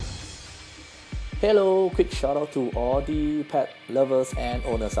Hello, quick shout out to all the pet lovers and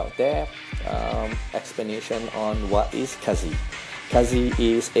owners out there. Explanation on what is Kazi. Kazi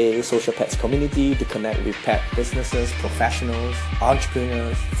is a social pets community to connect with pet businesses, professionals,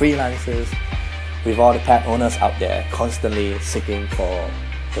 entrepreneurs, freelancers, with all the pet owners out there constantly seeking for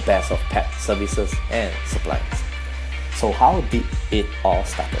the best of pet services and supplies. So how did it all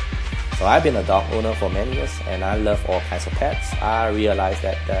start? So I've been a dog owner for many years and I love all kinds of pets. I realized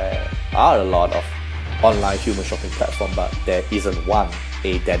that there are a lot of online human shopping platforms, but there isn't a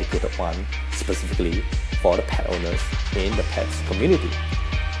dedicated one specifically for the pet owners in the pets community.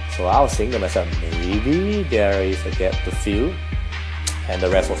 So I was saying to myself, maybe there is a gap to fill, and the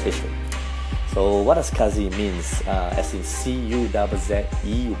rest was history. So what does Kazi means? As in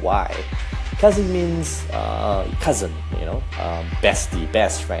C-U-Z-Z-E-Y. Kazi means cousin, bestie,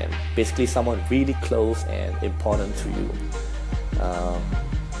 best friend. Basically someone really close and important to you.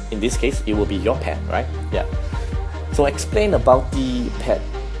 In this case, it will be your pet, right? Yeah. So explain about the pet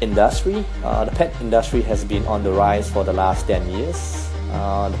industry. The pet industry has been on the rise for the last 10 years.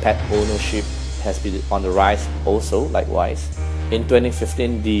 The pet ownership has been on the rise also, likewise. In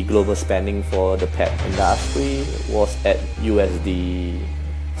 2015, the global spending for the pet industry was at USD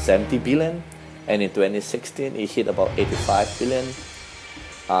 70 billion, and in 2016 it hit about 85 billion.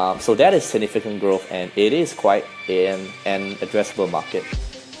 So that is significant growth, and it is quite an addressable market.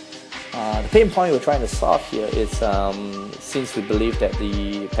 The pain point we're trying to solve here is since we believe that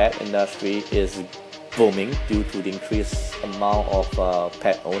the pet industry is booming due to the increased amount of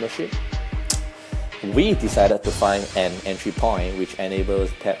pet ownership, we decided to find an entry point which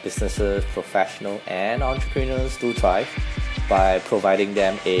enables pet businesses, professionals and entrepreneurs to thrive by providing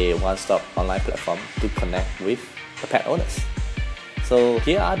them a one-stop online platform to connect with the pet owners. So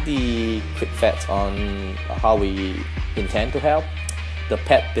here are the quick facts on how we intend to help. The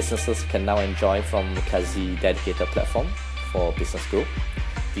pet businesses can now enjoy from Kazi dedicated platform for business group.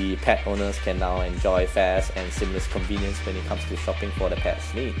 The pet owners can now enjoy fast and seamless convenience when it comes to shopping for the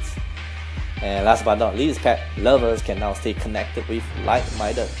pet's needs. And last but not least, pet lovers can now stay connected with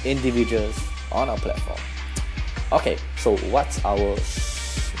like-minded individuals on our platform. Okay, so what's our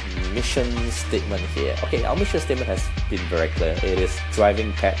mission statement here? Okay, our mission statement has been very clear. It is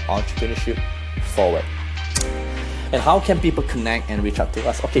driving pet entrepreneurship forward. And how can people connect and reach out to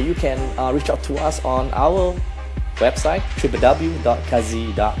us? Okay, you can reach out to us on our website,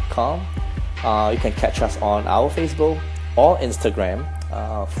 www.kazi.com. You can catch us on our Facebook or Instagram.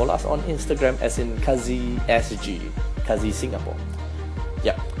 Follow us on Instagram as in Kazi SG, Kazi Singapore.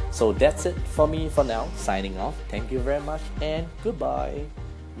 Yeah, so that's it for me for now. Signing off. Thank you very much and goodbye.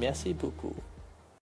 Merci beaucoup.